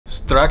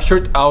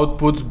Structured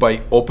outputs by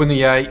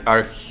OpenAI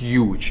are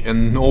huge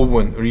and no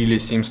one really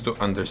seems to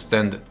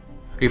understand it.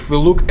 If we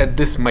look at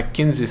this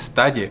McKinsey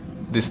study,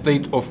 the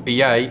state of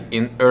AI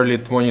in early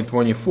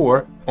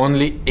 2024,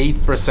 only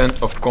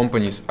 8% of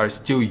companies are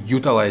still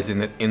utilizing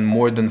it in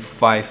more than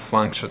 5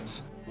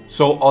 functions.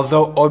 So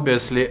although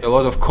obviously a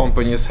lot of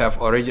companies have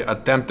already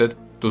attempted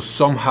to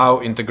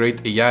somehow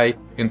integrate AI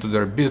into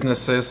their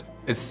businesses,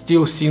 it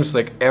still seems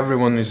like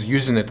everyone is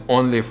using it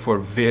only for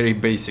very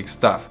basic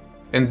stuff.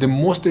 And the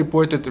most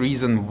reported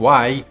reason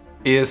why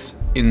is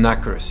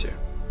inaccuracy.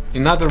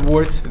 In other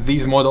words,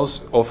 these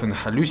models often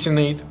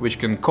hallucinate, which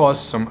can cause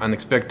some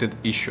unexpected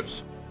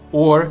issues.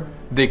 Or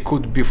they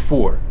could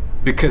before,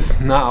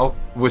 because now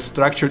with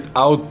structured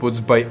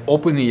outputs by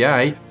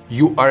OpenAI,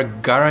 you are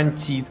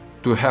guaranteed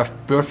to have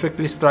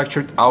perfectly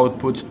structured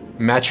outputs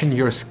matching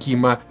your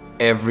schema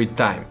every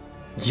time.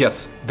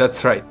 Yes,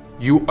 that's right.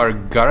 You are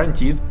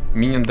guaranteed,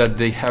 meaning that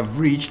they have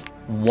reached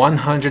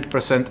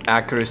 100%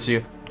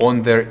 accuracy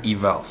on their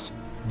evals.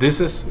 This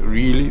is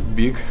really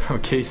big.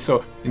 Okay,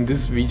 so in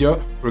this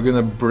video we're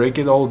gonna break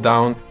it all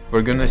down.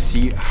 We're gonna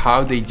see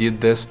how they did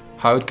this,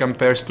 how it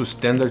compares to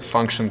standard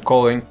function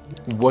calling,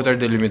 what are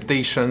the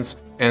limitations,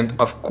 and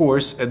of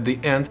course at the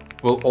end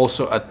we'll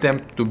also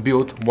attempt to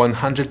build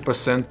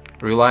 100%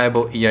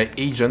 reliable AI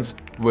agents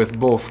with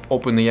both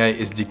OpenAI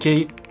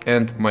SDK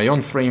and my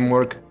own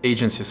framework,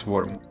 Agency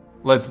Swarm.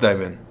 Let's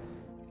dive in.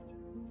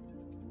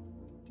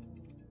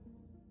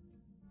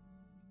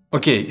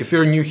 Okay, if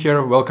you're new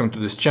here, welcome to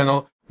this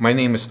channel. My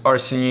name is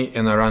Arseny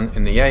and I run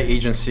an AI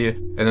agency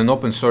and an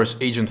open source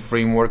agent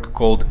framework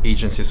called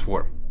Agency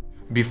Swarm.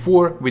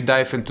 Before we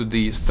dive into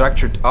the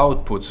structured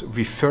outputs,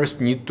 we first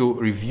need to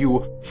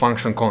review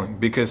function calling,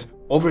 because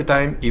over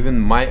time even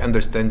my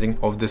understanding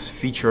of this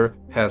feature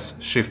has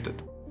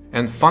shifted.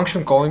 And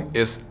function calling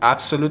is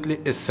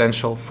absolutely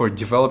essential for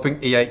developing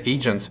AI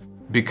agents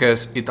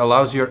because it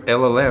allows your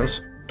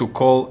LLMs to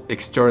call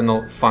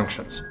external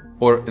functions,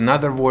 or in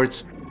other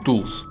words,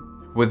 tools.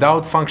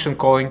 Without function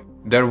calling,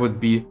 there would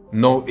be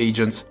no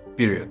agents,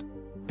 period.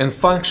 And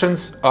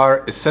functions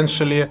are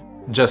essentially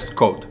just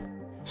code.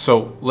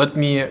 So let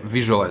me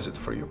visualize it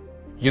for you.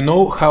 You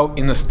know how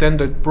in a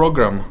standard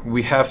program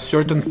we have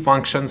certain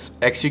functions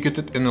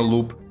executed in a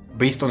loop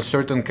based on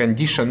certain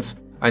conditions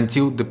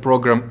until the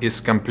program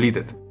is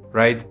completed,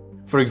 right?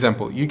 For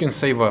example, you can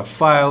save a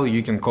file,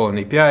 you can call an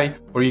API,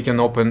 or you can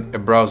open a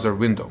browser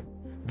window.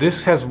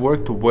 This has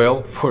worked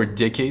well for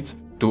decades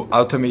to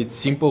automate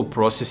simple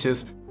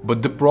processes,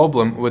 but the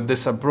problem with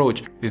this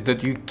approach is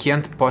that you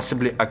can't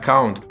possibly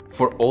account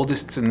for all the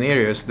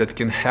scenarios that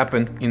can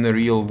happen in the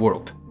real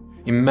world.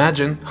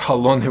 Imagine how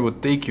long it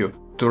would take you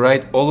to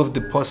write all of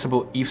the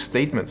possible if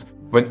statements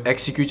when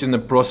executing a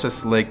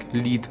process like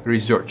lead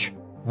research.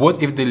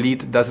 What if the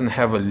lead doesn't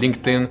have a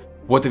LinkedIn?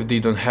 What if they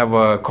don't have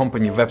a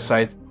company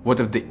website? What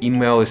if the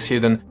email is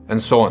hidden?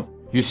 And so on.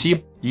 You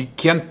see, you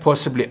can't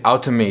possibly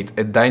automate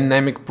a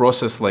dynamic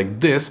process like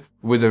this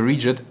with a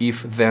rigid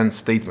if-then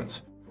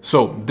statements.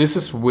 So this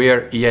is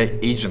where AI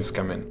agents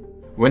come in.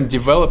 When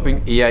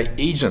developing AI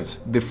agents,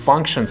 the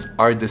functions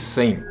are the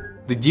same.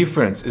 The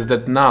difference is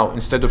that now,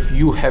 instead of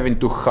you having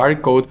to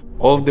hard code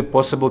all of the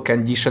possible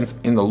conditions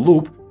in a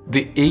loop,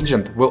 the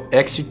agent will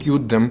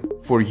execute them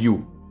for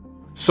you.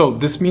 So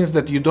this means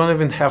that you don't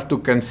even have to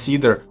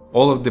consider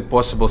all of the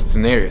possible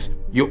scenarios.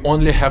 You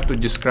only have to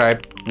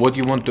describe what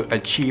you want to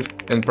achieve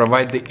and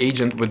provide the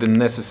agent with the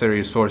necessary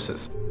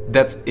resources.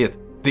 That's it.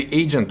 The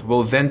agent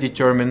will then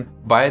determine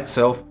by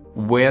itself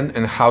when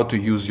and how to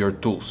use your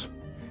tools.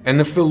 And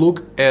if we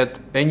look at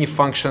any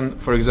function,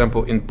 for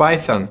example in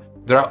Python,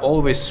 there are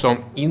always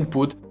some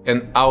input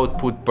and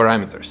output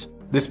parameters.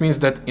 This means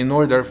that in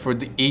order for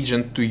the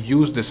agent to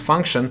use this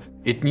function,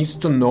 it needs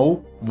to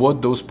know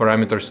what those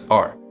parameters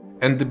are.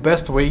 And the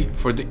best way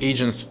for the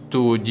agents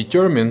to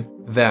determine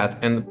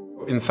that, and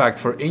in fact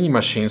for any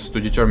machines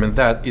to determine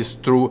that, is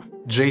through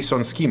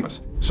JSON schemas.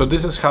 So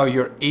this is how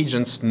your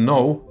agents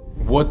know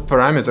what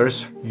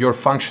parameters your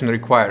function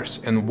requires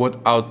and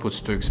what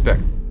outputs to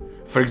expect.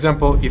 For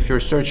example, if you're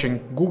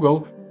searching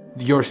Google,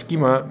 your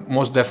schema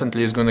most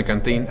definitely is going to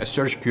contain a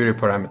search query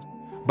parameter.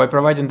 By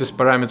providing this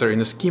parameter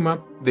in a schema,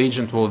 the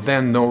agent will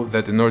then know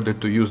that in order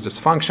to use this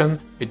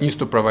function, it needs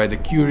to provide a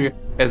query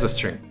as a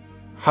string.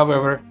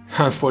 However,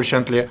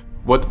 unfortunately,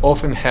 what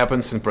often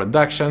happens in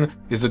production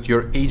is that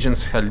your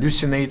agents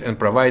hallucinate and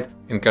provide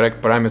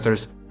incorrect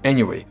parameters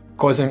anyway,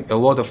 causing a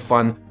lot of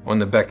fun on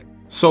the back end.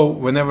 So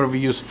whenever we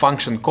use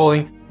function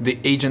calling, the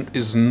agent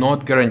is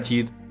not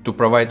guaranteed to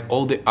provide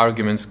all the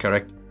arguments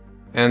correct.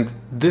 And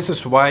this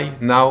is why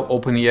now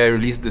OpenAI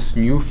released this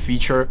new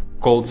feature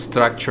called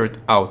structured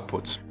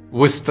outputs.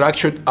 With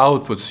structured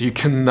outputs, you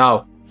can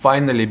now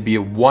finally be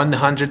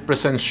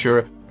 100%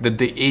 sure that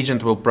the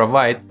agent will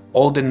provide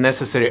all the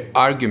necessary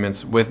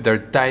arguments with their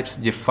types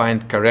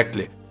defined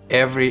correctly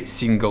every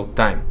single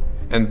time.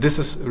 And this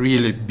is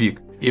really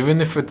big.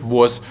 Even if it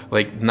was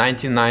like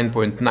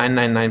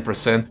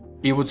 99.999%,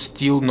 it would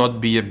still not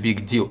be a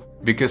big deal,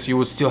 because you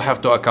would still have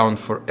to account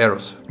for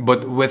errors.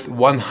 But with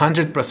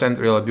 100%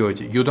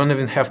 reliability, you don't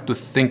even have to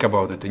think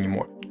about it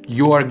anymore.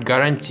 you are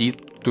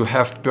guaranteed to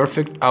have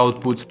perfect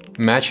outputs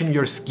matching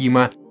your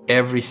schema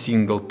every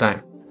single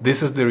time.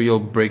 This is the real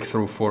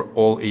breakthrough for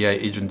all AI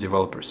agent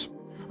developers.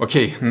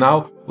 Okay,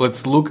 now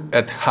let's look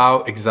at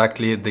how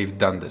exactly they've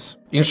done this.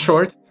 In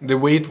short, the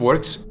way it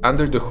works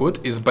under the hood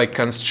is by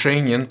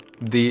constraining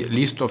the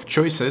list of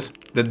choices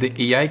that the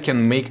AI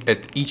can make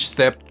at each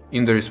step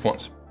in the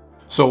response.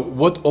 So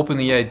what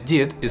OpenAI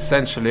did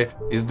essentially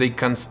is they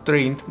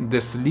constrained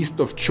this list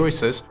of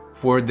choices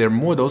for their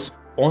models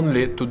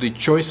only to the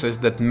choices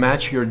that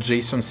match your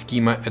JSON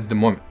schema at the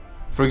moment.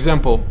 For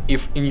example,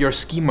 if in your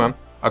schema,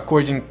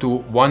 according to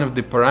one of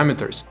the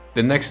parameters,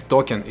 the next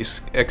token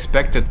is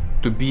expected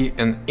to be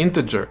an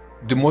integer,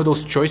 the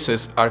model's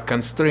choices are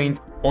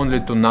constrained only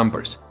to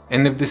numbers.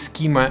 And if the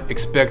schema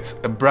expects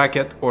a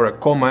bracket or a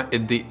comma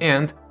at the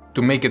end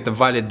to make it a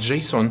valid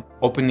JSON,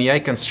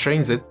 OpenAI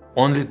constrains it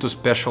only to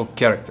special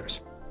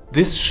characters.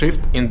 This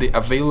shift in the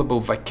available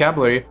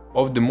vocabulary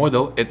of the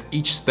model at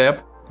each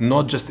step,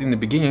 not just in the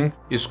beginning,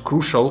 is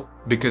crucial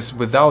because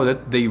without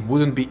it, they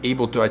wouldn't be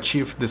able to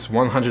achieve this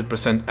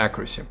 100%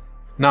 accuracy.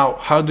 Now,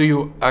 how do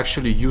you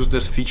actually use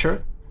this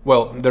feature?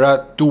 Well, there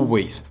are two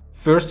ways.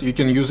 First, you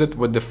can use it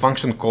with the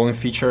function calling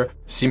feature.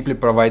 Simply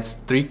provide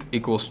strict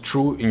equals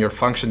true in your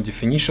function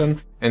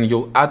definition and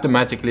you'll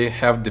automatically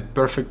have the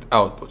perfect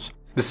outputs.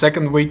 The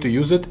second way to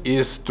use it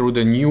is through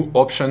the new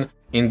option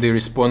in the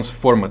response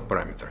format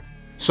parameter.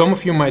 Some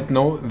of you might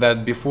know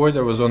that before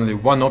there was only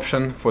one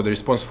option for the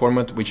response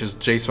format, which is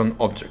JSON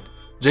object.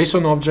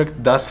 JSON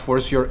object does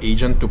force your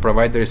agent to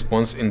provide the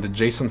response in the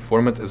JSON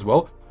format as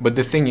well, but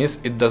the thing is,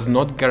 it does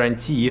not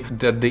guarantee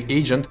that the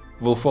agent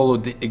will follow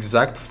the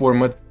exact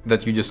format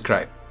that you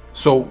describe.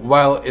 So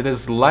while it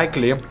is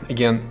likely,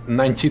 again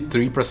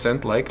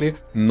 93% likely,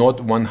 not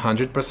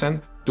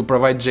 100%, to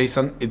provide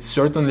JSON, it's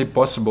certainly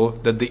possible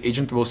that the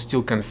agent will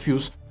still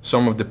confuse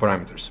some of the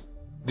parameters.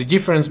 The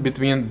difference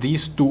between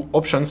these two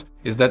options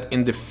is that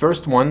in the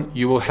first one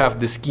you will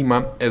have the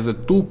schema as a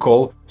tool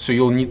call, so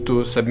you'll need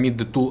to submit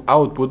the tool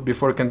output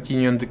before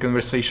continuing the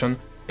conversation,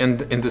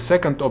 and in the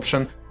second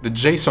option the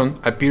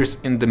JSON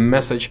appears in the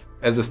message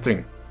as a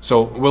string.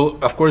 So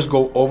we'll of course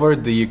go over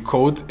the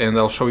code and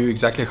I'll show you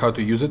exactly how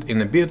to use it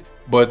in a bit,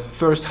 but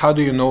first, how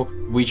do you know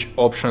which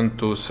option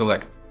to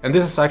select? And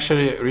this is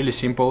actually really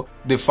simple.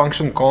 The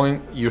function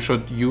calling you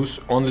should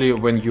use only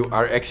when you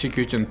are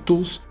executing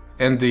tools,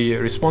 and the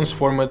response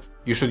format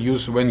you should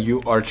use when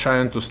you are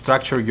trying to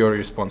structure your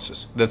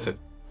responses. That's it.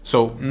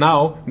 So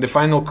now the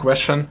final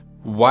question,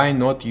 why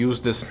not use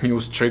this new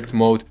strict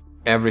mode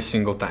every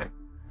single time?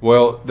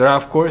 Well, there are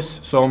of course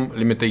some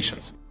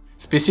limitations.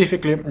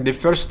 Specifically, the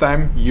first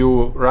time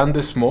you run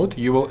this mode,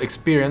 you will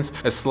experience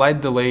a slight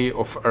delay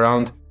of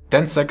around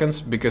 10 seconds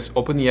because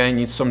OpenAI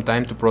needs some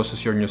time to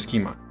process your new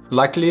schema.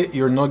 Luckily,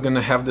 you're not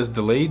gonna have this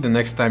delay the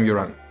next time you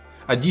run.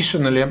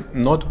 Additionally,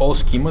 not all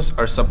schemas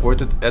are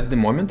supported at the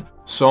moment.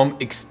 Some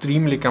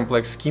extremely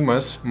complex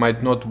schemas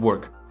might not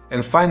work.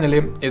 And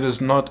finally, it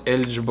is not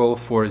eligible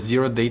for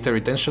zero data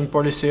retention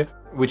policy,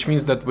 which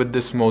means that with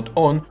this mode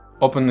on,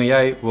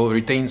 OpenAI will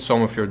retain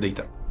some of your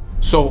data.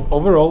 So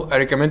overall, I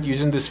recommend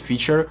using this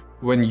feature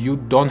when you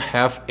don't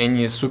have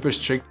any super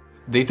strict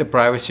data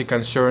privacy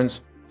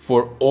concerns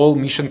for all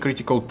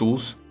mission-critical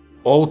tools,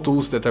 all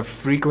tools that are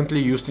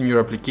frequently used in your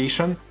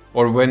application,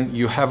 or when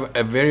you have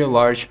a very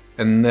large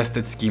and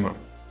nested schema.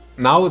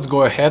 Now let's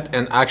go ahead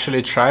and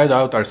actually try it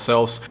out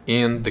ourselves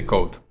in the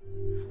code.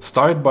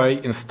 Start by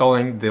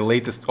installing the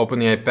latest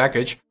OpenAI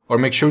package, or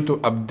make sure to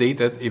update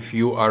it if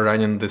you are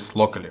running this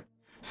locally.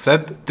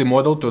 Set the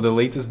model to the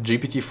latest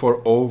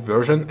GPT-4o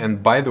version,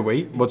 and by the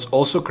way, what's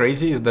also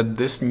crazy is that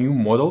this new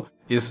model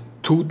is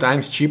 2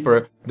 times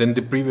cheaper than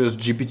the previous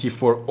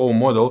GPT-4o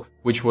model,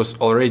 which was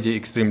already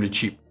extremely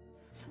cheap.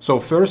 So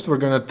first we're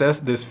gonna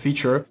test this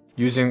feature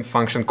using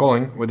function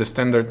calling with the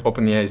standard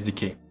OpenAI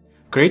SDK.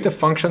 Create a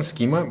function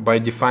schema by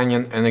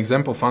defining an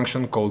example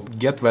function called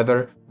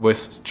getWeather with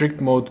strict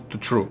mode to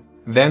true.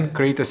 Then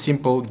create a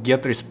simple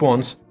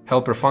getResponse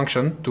helper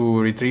function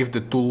to retrieve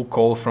the tool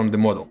call from the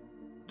model.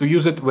 To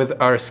use it with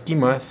our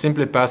schema,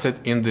 simply pass it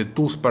in the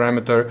tools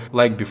parameter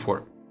like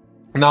before.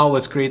 Now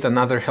let's create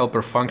another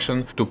helper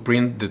function to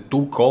print the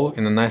tool call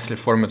in a nicely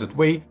formatted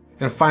way.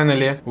 And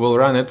finally, we'll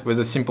run it with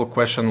a simple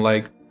question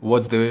like,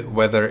 what's the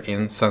weather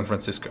in San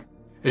Francisco?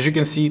 As you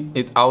can see,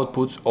 it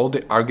outputs all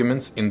the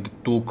arguments in the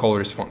tool call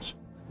response.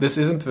 This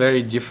isn't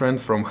very different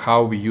from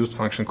how we used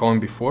function calling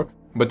before,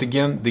 but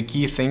again, the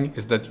key thing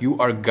is that you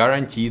are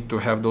guaranteed to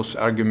have those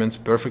arguments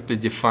perfectly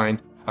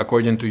defined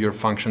according to your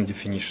function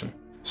definition.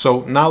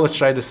 So now let's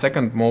try the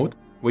second mode,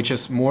 which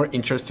is more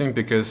interesting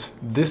because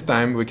this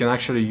time we can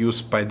actually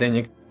use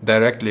Pydantic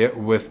directly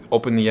with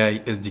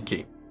OpenAI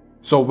SDK.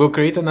 So we'll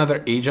create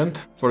another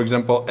agent, for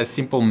example, a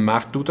simple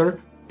math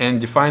tutor,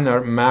 and define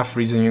our math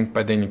reasoning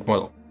Pydantic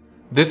model.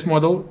 This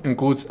model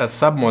includes a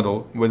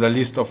submodel with a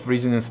list of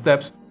reasoning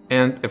steps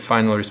and a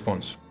final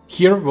response.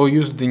 Here we'll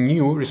use the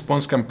new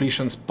response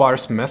completion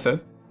parse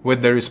method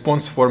with the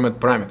response format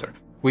parameter,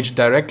 which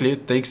directly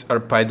takes our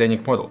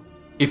Pydantic model.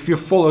 If you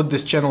followed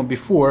this channel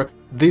before,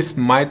 this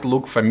might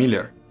look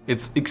familiar.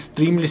 It's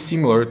extremely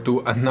similar to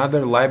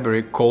another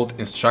library called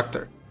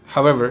instructor.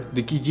 However,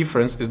 the key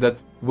difference is that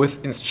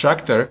with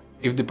instructor,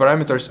 if the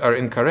parameters are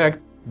incorrect,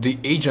 the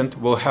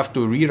agent will have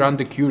to rerun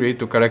the query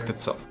to correct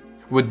itself.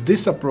 With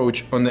this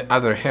approach, on the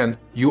other hand,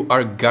 you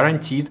are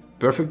guaranteed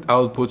perfect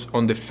outputs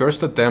on the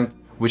first attempt,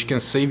 which can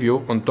save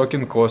you on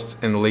token costs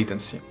and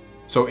latency.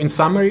 So in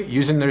summary,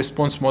 using the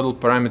response model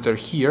parameter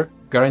here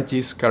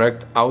guarantees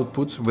correct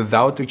outputs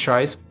without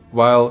retries,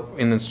 while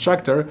in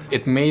instructor,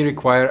 it may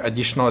require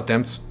additional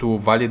attempts to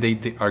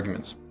validate the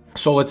arguments.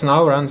 So let's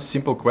now run a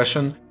simple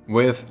question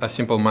with a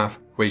simple math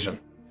equation.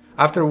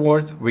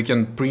 Afterward, we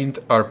can print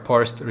our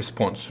parsed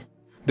response.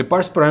 The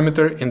parse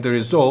parameter in the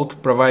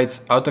result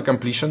provides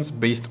autocompletions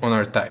based on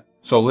our type.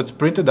 So let's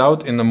print it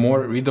out in a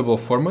more readable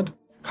format.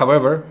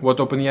 However, what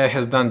OpenAI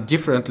has done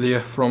differently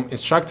from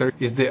instructor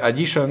is the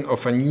addition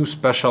of a new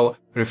special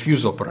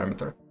refusal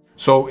parameter.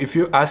 So if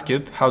you ask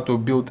it how to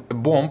build a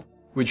bomb,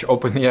 which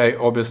OpenAI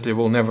obviously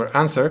will never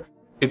answer,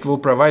 it will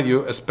provide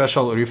you a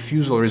special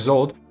refusal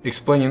result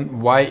explaining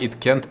why it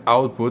can't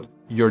output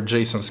your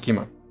JSON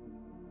schema.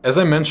 As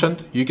I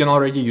mentioned, you can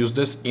already use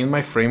this in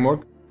my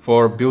framework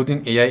for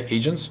building AI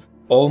agents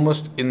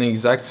almost in the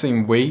exact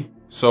same way.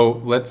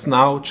 So let's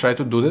now try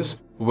to do this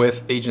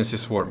with Agency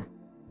Swarm.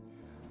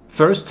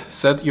 First,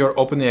 set your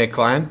OpenAI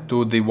client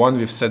to the one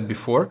we've set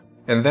before,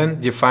 and then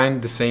define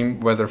the same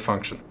weather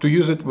function. To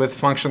use it with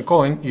function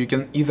calling, you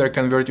can either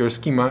convert your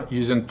schema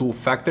using tool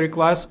factory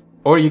class,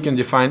 or you can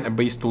define a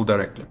base tool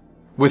directly.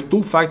 With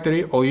tool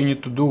factory, all you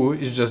need to do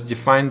is just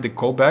define the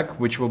callback,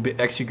 which will be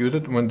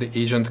executed when the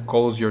agent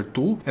calls your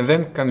tool, and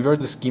then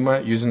convert the schema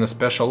using a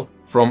special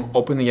from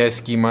OpenAI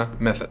schema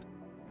method.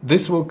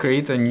 This will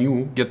create a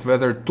new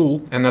getWeather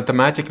tool and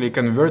automatically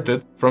convert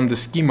it from the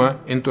schema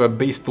into a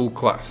base tool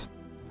class.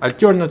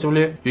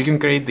 Alternatively, you can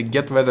create the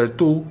getWeather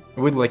tool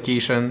with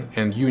location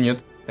and unit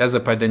as a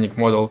Pythonic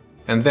model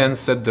and then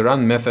set the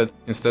run method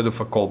instead of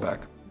a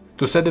callback.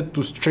 To set it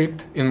to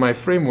strict in my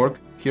framework,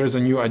 here's a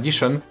new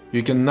addition.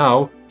 You can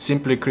now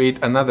simply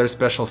create another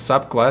special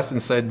subclass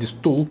inside this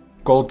tool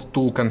called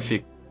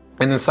toolConfig.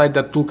 And inside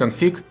that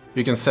toolConfig,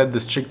 you can set the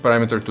strict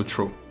parameter to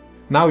true.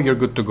 Now you're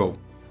good to go.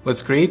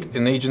 Let's create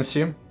an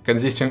agency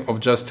consisting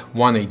of just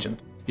one agent.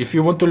 If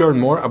you want to learn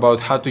more about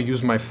how to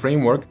use my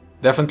framework,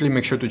 definitely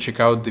make sure to check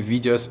out the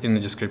videos in the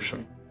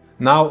description.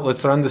 Now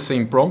let's run the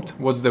same prompt,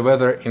 what's the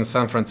weather in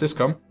San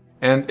Francisco?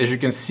 And as you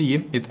can see,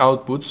 it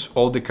outputs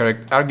all the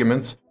correct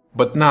arguments,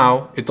 but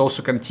now it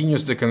also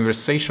continues the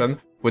conversation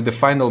with the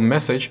final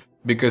message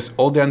because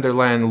all the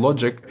underlying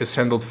logic is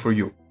handled for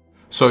you.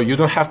 So you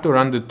don't have to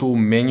run the tool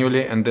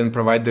manually and then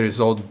provide the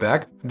result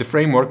back. The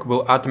framework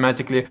will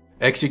automatically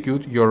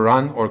execute your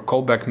run or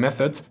callback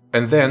methods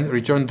and then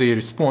return the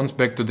response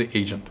back to the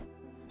agent.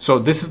 So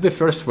this is the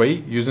first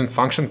way, using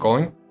function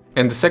calling,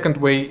 and the second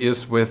way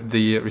is with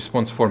the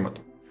response format.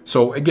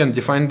 So again,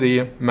 define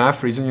the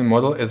math reasoning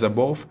model as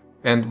above,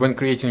 and when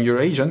creating your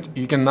agent,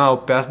 you can now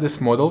pass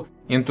this model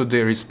into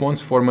the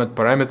response format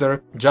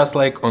parameter, just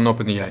like on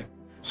OpenAI.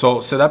 So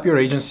set up your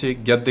agency,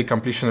 get the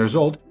completion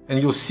result, and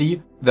you'll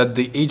see that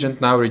the agent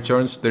now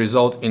returns the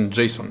result in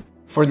JSON.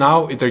 For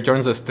now, it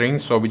returns a string,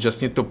 so we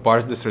just need to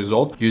parse this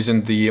result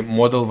using the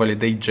model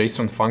validate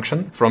JSON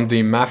function from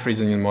the math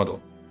reasoning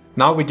model.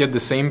 Now we get the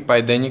same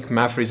Pythonic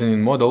math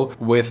reasoning model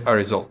with a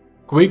result.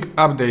 Quick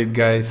update,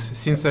 guys,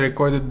 since I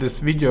recorded this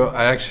video,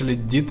 I actually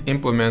did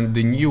implement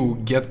the new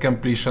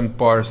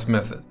getCompletionParse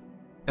method.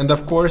 And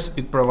of course,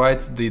 it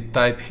provides the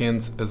type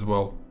hints as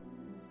well.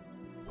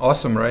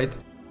 Awesome, right?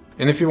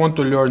 And if you want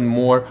to learn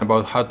more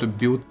about how to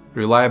build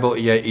reliable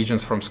AI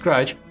agents from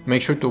scratch,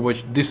 make sure to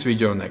watch this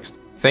video next.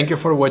 Thank you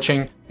for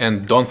watching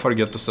and don't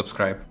forget to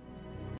subscribe.